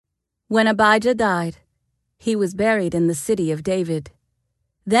When Abijah died, he was buried in the city of David.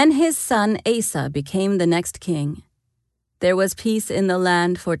 Then his son Asa became the next king. There was peace in the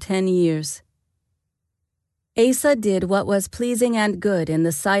land for 10 years. Asa did what was pleasing and good in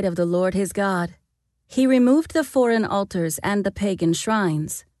the sight of the Lord his God. He removed the foreign altars and the pagan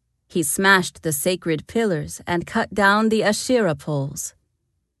shrines. He smashed the sacred pillars and cut down the Asherah poles.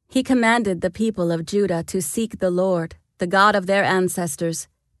 He commanded the people of Judah to seek the Lord, the God of their ancestors,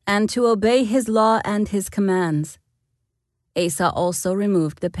 and to obey his law and his commands. Asa also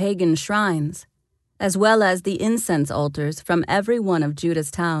removed the pagan shrines, as well as the incense altars from every one of Judah's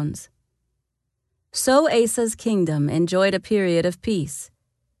towns. So Asa's kingdom enjoyed a period of peace.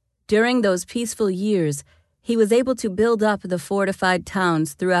 During those peaceful years, he was able to build up the fortified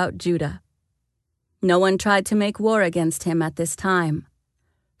towns throughout Judah. No one tried to make war against him at this time,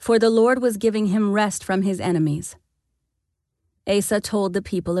 for the Lord was giving him rest from his enemies. Asa told the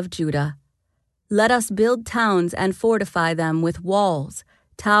people of Judah, "Let us build towns and fortify them with walls,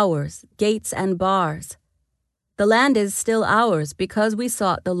 towers, gates, and bars. The land is still ours because we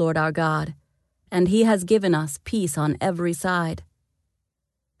sought the Lord our God, and he has given us peace on every side."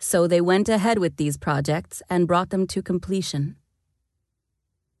 So they went ahead with these projects and brought them to completion.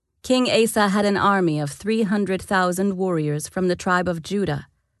 King Asa had an army of 300,000 warriors from the tribe of Judah,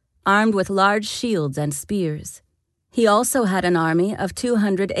 armed with large shields and spears. He also had an army of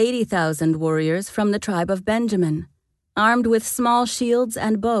 280,000 warriors from the tribe of Benjamin, armed with small shields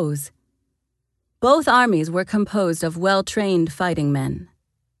and bows. Both armies were composed of well-trained fighting men.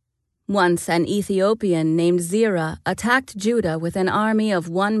 Once an Ethiopian named Zerah attacked Judah with an army of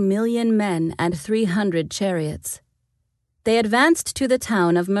 1,000,000 men and 300 chariots. They advanced to the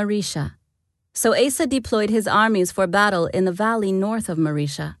town of Maresha. So Asa deployed his armies for battle in the valley north of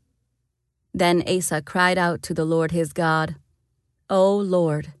Maresha. Then Asa cried out to the Lord his God, "O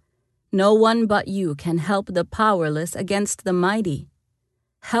Lord, no one but you can help the powerless against the mighty.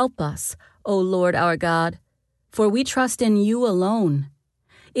 Help us, O Lord our God, for we trust in you alone.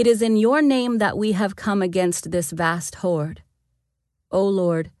 It is in your name that we have come against this vast horde. O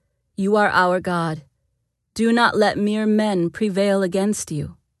Lord, you are our God. Do not let mere men prevail against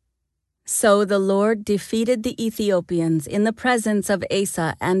you." So the Lord defeated the Ethiopians in the presence of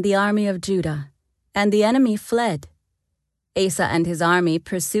Asa and the army of Judah, and the enemy fled. Asa and his army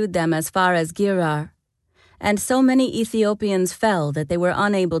pursued them as far as Gerar, and so many Ethiopians fell that they were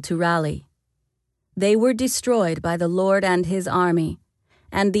unable to rally. They were destroyed by the Lord and his army,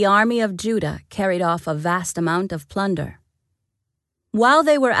 and the army of Judah carried off a vast amount of plunder. While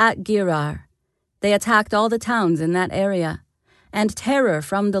they were at Gerar, they attacked all the towns in that area, and terror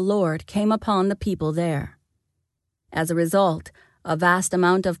from the Lord came upon the people there. As a result, a vast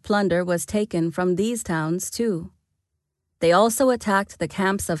amount of plunder was taken from these towns too. They also attacked the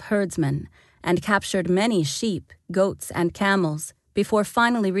camps of herdsmen and captured many sheep, goats, and camels before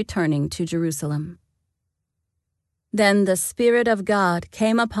finally returning to Jerusalem. Then the Spirit of God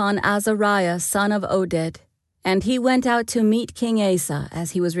came upon Azariah son of Oded, and he went out to meet King Asa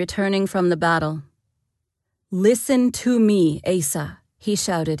as he was returning from the battle. "Listen to me, Asa," he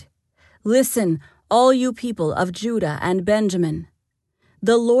shouted. "Listen, all you people of Judah and Benjamin.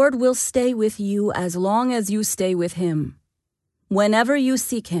 The Lord will stay with you as long as you stay with him. Whenever you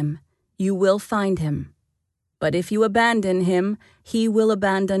seek him, you will find him. But if you abandon him, he will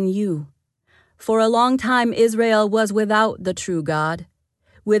abandon you. For a long time Israel was without the true God,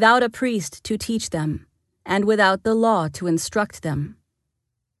 without a priest to teach them, and without the law to instruct them.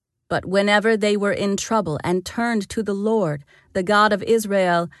 But whenever they were in trouble and turned to the Lord, the God of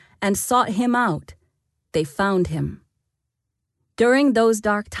Israel, and sought him out, they found him. During those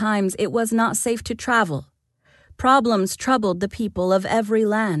dark times it was not safe to travel. Problems troubled the people of every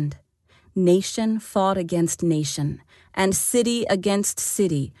land. Nation fought against nation, and city against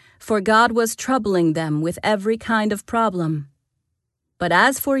city, for God was troubling them with every kind of problem. But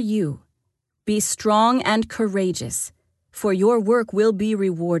as for you, be strong and courageous, for your work will be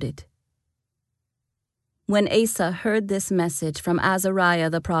rewarded." When Asa heard this message from Azariah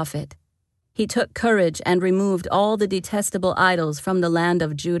the prophet, he took courage and removed all the detestable idols from the land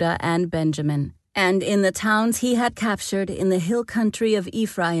of Judah and Benjamin, and in the towns he had captured in the hill country of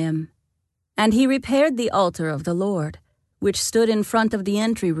Ephraim. And he repaired the altar of the Lord, which stood in front of the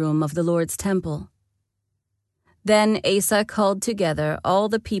entry room of the Lord's temple. Then Asa called together all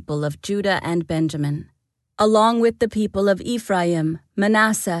the people of Judah and Benjamin, along with the people of Ephraim,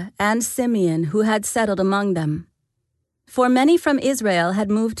 Manasseh, and Simeon who had settled among them. For many from Israel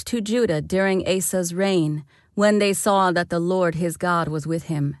had moved to Judah during Asa's reign, when they saw that the Lord his God was with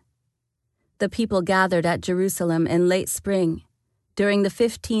him. The people gathered at Jerusalem in late spring, during the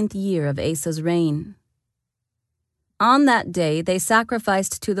 15th year of Asa's reign. On that day they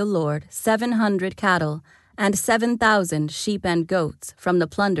sacrificed to the Lord 700 cattle and 7,000 sheep and goats from the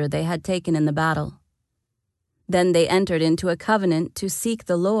plunder they had taken in the battle. Then they entered into a covenant to seek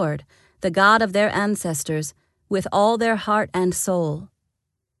the Lord, the God of their ancestors, with all their heart and soul.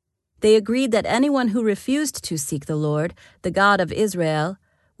 They agreed that anyone who refused to seek the Lord, the God of Israel,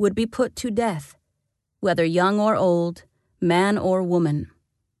 would be put to death, whether young or old, man or woman.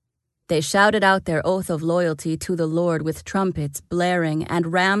 They shouted out their oath of loyalty to the Lord with trumpets blaring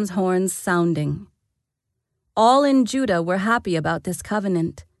and ram's horns sounding. All in Judah were happy about this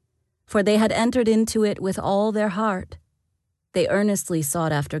covenant, for they had entered into it with all their heart. They earnestly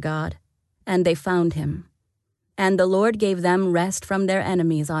sought after God, and they found him. And the Lord gave them rest from their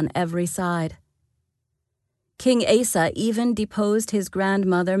enemies on every side. King Asa even deposed his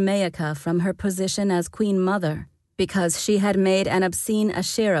grandmother Maacah from her position as queen mother, because she had made an obscene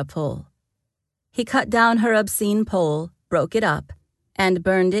Asherah pole. He cut down her obscene pole, broke it up, and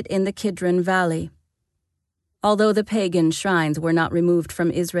burned it in the Kidron Valley. Although the pagan shrines were not removed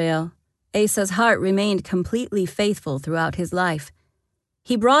from Israel, Asa's heart remained completely faithful throughout his life.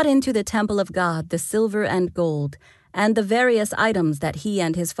 He brought into the temple of God the silver and gold, and the various items that he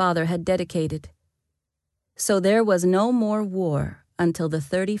and his father had dedicated. So there was no more war until the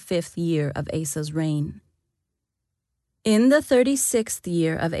 35th year of Asa's reign. In the 36th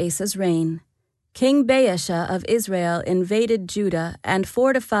year of Asa's reign, King Baasha of Israel invaded Judah and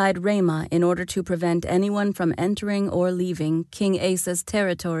fortified Ramah in order to prevent anyone from entering or leaving King Asa's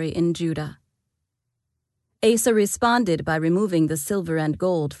territory in Judah. Asa responded by removing the silver and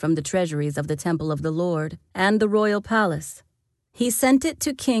gold from the treasuries of the temple of the Lord and the royal palace. He sent it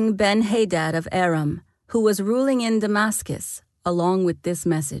to King Ben-Hadad of Aram, who was ruling in Damascus, along with this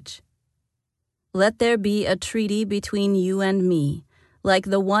message: "Let there be a treaty between you and me, like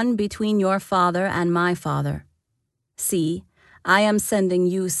the one between your father and my father. See, I am sending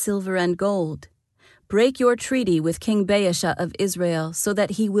you silver and gold. Break your treaty with King Baasha of Israel so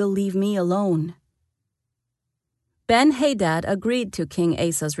that he will leave me alone." Ben-Hadad agreed to King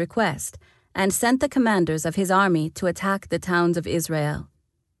Asa's request and sent the commanders of his army to attack the towns of Israel.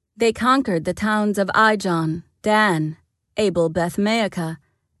 They conquered the towns of Ijon, Dan, Abel-Beth-Maacah,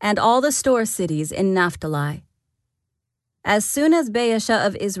 and all the store cities in Naphtali. As soon as Baasha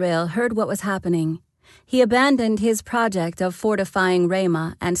of Israel heard what was happening, he abandoned his project of fortifying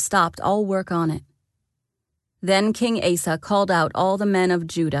Ramah and stopped all work on it. Then King Asa called out all the men of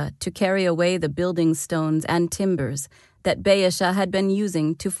Judah to carry away the building stones and timbers that Baasha had been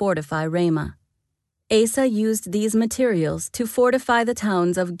using to fortify Ramah. Asa used these materials to fortify the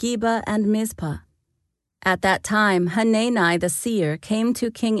towns of Geba and Mizpah. At that time, Hanani the seer came to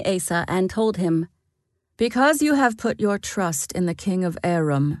King Asa and told him, "Because you have put your trust in the king of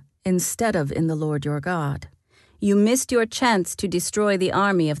Aram instead of in the Lord your God, you missed your chance to destroy the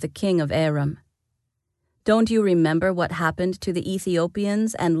army of the king of Aram. Don't you remember what happened to the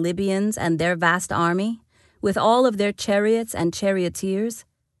Ethiopians and Libyans and their vast army, with all of their chariots and charioteers?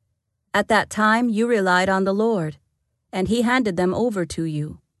 At that time you relied on the Lord, and he handed them over to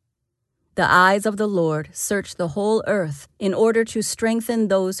you. The eyes of the Lord search the whole earth in order to strengthen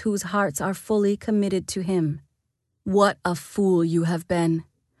those whose hearts are fully committed to him. What a fool you have been!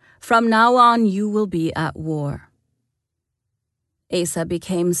 From now on you will be at war." Asa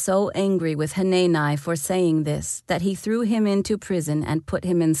became so angry with Hanani for saying this that he threw him into prison and put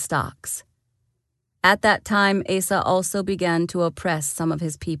him in stocks. At that time Asa also began to oppress some of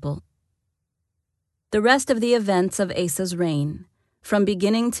his people. The rest of the events of Asa's reign, from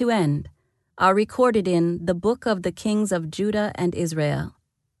beginning to end, are recorded in the Book of the Kings of Judah and Israel.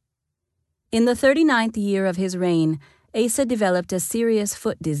 In the 39th year of his reign, Asa developed a serious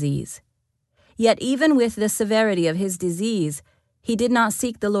foot disease. Yet even with the severity of his disease, he did not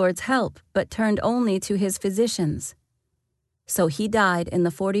seek the Lord's help, but turned only to his physicians. So he died in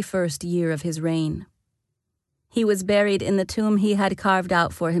the 41st year of his reign. He was buried in the tomb he had carved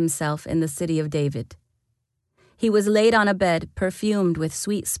out for himself in the city of David. He was laid on a bed perfumed with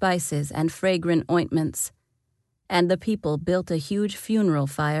sweet spices and fragrant ointments, and the people built a huge funeral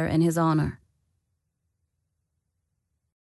fire in his honor.